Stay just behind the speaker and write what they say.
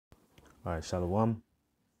All right, shalawam.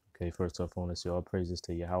 Okay, first off, I want to say all praises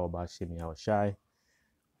to Yahawah, Yahawashi.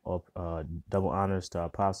 All double honors to our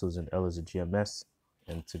apostles and elders of GMS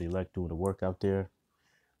and to the elect doing the work out there.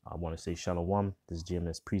 I want to say shalawam. This is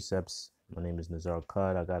GMS Precepts. My name is Nazar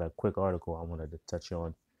Qad. I got a quick article I wanted to touch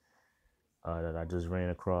on that I just ran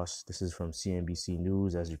across. This is from CNBC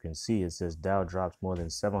News. As you can see, it says Dow drops more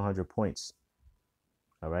than 700 points.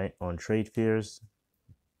 All right, on trade fears,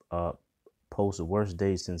 post the worst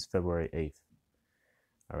day since February 8th.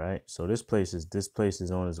 All right, so this place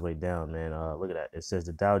is on its way down, man. Look at that. It says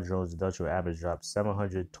the Dow Jones Industrial Average dropped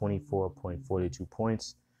 724.42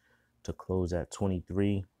 points to close at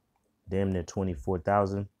 23, damn near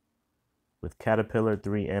 24,000, with Caterpillar,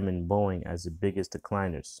 3M, and Boeing as the biggest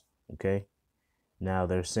decliners. Okay, now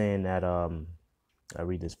they're saying that I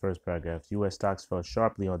read this first paragraph. U.S. stocks fell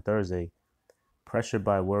sharply on Thursday, pressured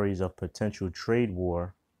by worries of potential trade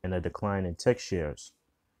war and a decline in tech shares.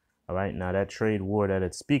 All right, now that trade war that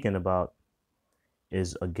it's speaking about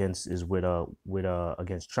is against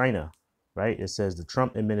China, right? It says the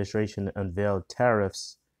Trump administration unveiled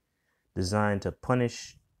tariffs designed to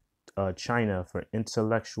punish China for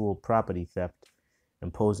intellectual property theft,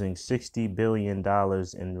 imposing $60 billion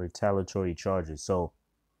in retaliatory charges. So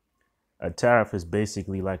a tariff is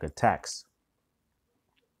basically like a tax.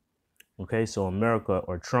 Okay, so America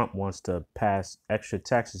or Trump wants to pass extra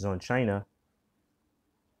taxes on China,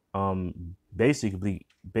 basically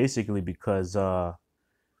because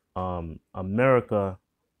America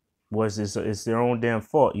it's their own damn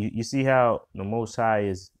fault. You see how the Most High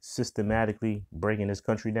is systematically breaking this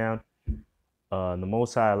country down. The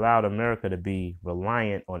Most High allowed America to be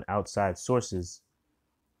reliant on outside sources,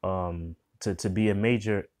 to be a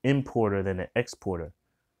major importer than an exporter.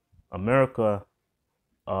 America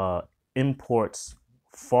imports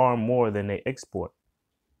far more than they export.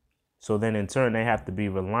 So then in turn, they have to be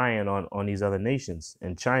reliant on these other nations.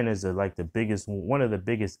 And China is like one of the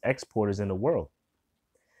biggest exporters in the world.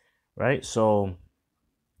 Right. So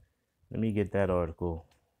let me get that article.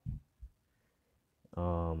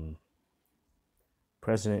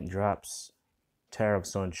 President drops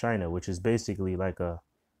tariffs on China, which is basically like a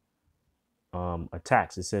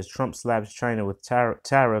tax. It says Trump slaps China with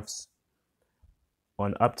tariffs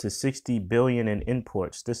on up to 60 billion in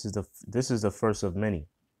imports. This is the first of many.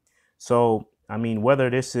 So I mean, whether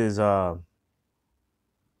this is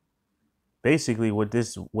basically what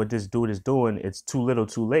this dude is doing, it's too little,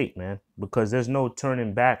 too late, man. Because there's no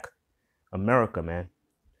turning back America, man.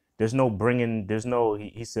 There's no bringing. There's no.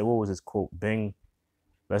 He said, what was his quote?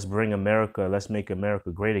 Let's bring America. Let's make America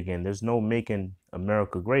great again. There's no making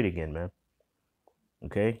America great again, man.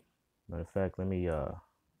 Okay. Matter of fact, let me.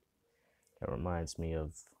 That reminds me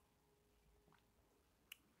of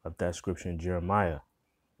that scripture in Jeremiah.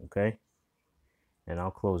 Okay. And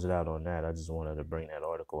I'll close it out on that. I just wanted to bring that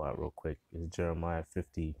article out real quick. It's Jeremiah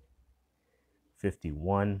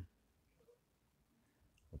 50:51.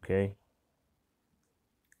 Okay.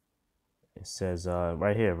 It says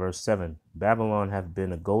right here, verse 7, Babylon hath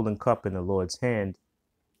been a golden cup in the Lord's hand.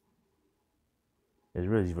 It's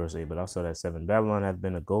really verse 8, but I'll start at 7. Babylon hath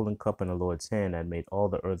been a golden cup in the Lord's hand that made all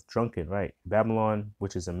the earth drunken, right? Babylon,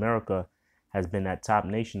 which is America, has been that top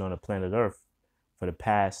nation on the planet Earth for the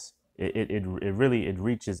past. It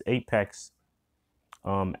reaches apex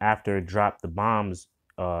after it dropped the bombs,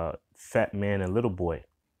 Fat Man and Little Boy.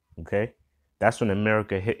 Okay, that's when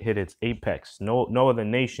America hit its apex. No other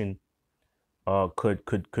nation could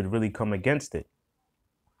really come against it.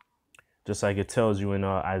 Just like it tells you in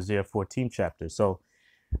Isaiah 14 chapter. So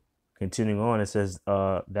continuing on, it says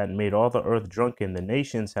that made all the earth drunken. The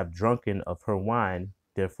nations have drunken of her wine.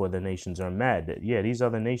 Therefore, the nations are mad. Yeah, these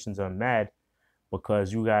other nations are mad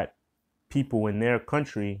because you got people in their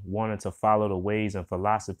country wanting to follow the ways and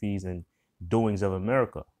philosophies and doings of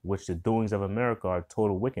America, which the doings of America are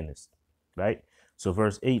total wickedness, right? So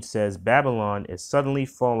verse 8 says, Babylon is suddenly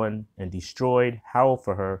fallen and destroyed. Howl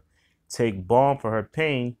for her. Take balm for her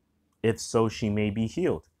pain, if so she may be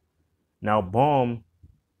healed. Now, balm,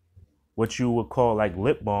 what you would call like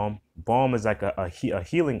lip balm, balm is like a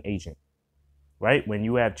healing agent, right? When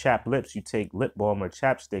you have chapped lips, you take lip balm or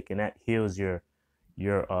chapstick, and that heals your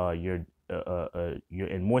and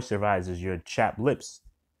moisturizes your chapped lips.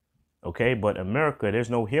 Okay, but America, there's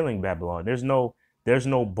no healing Babylon. There's no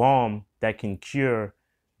balm that can cure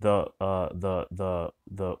the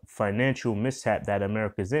financial mishap that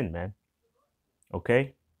America's in, man.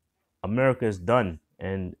 Okay, America is done,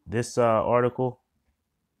 and this article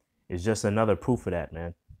is just another proof of that,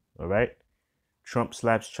 man. All right, Trump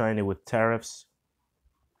slaps China with tariffs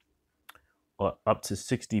up to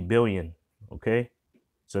 60 billion. Okay,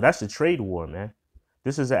 so that's the trade war, man.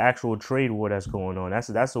 This is an actual trade war that's going on.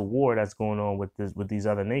 That's a war that's going on with these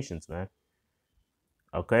other nations, man.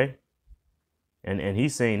 Okay? And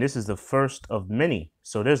he's saying this is the first of many.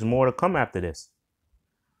 So there's more to come after this.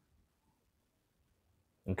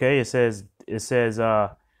 Okay? It says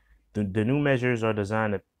the new measures are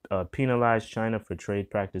designed to penalize China for trade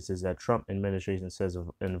practices that Trump administration says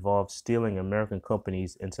involve stealing American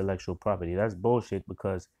companies' intellectual property. That's bullshit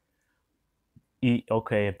because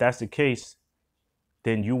okay, if that's the case,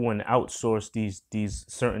 then you wouldn't outsource these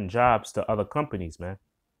certain jobs to other companies, man.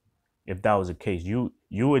 If that was the case, you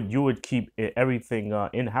would keep everything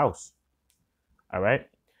in house. All right.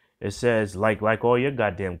 It says like all your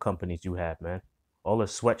goddamn companies you have, man. All the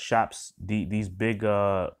sweatshops these big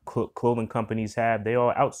clothing companies have, they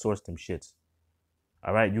all outsource them shits.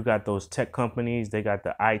 All right. You got those tech companies. They got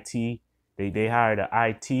the IT. They hire the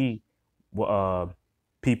IT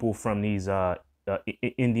people from these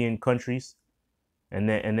Indian countries, and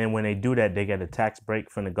then when they do that, they get a tax break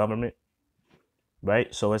from the government,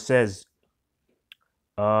 right? So it says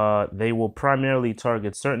they will primarily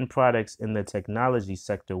target certain products in the technology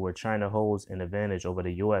sector where China holds an advantage over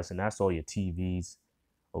the U.S. And that's all your TVs,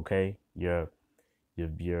 okay, your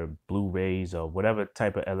Blu-rays or whatever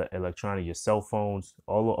type of electronic, your cell phones,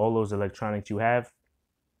 all those electronics you have,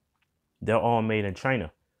 they're all made in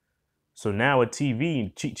China. So now a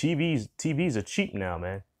TVs are cheap now,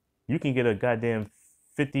 man. You can get a goddamn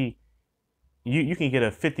 50. You can get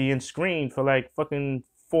a 50-inch screen for like fucking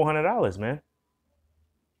 $400, man.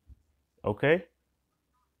 Okay.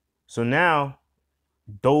 So now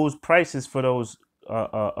those prices for those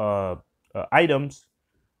items,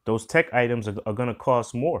 those tech items are gonna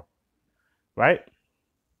cost more, right?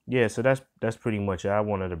 Yeah. So that's pretty much it. I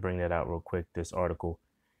wanted to bring that out real quick. This article,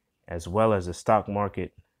 as well as the stock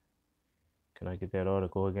market. Can I get that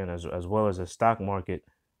article again? As well as the stock market.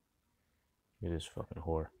 It is fucking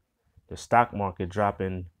whore. The stock market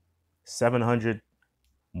dropping 700,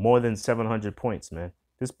 more than 700 points, man.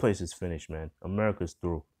 This place is finished, man. America's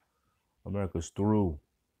through. America's through.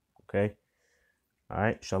 Okay. All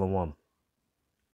right. Shalawam.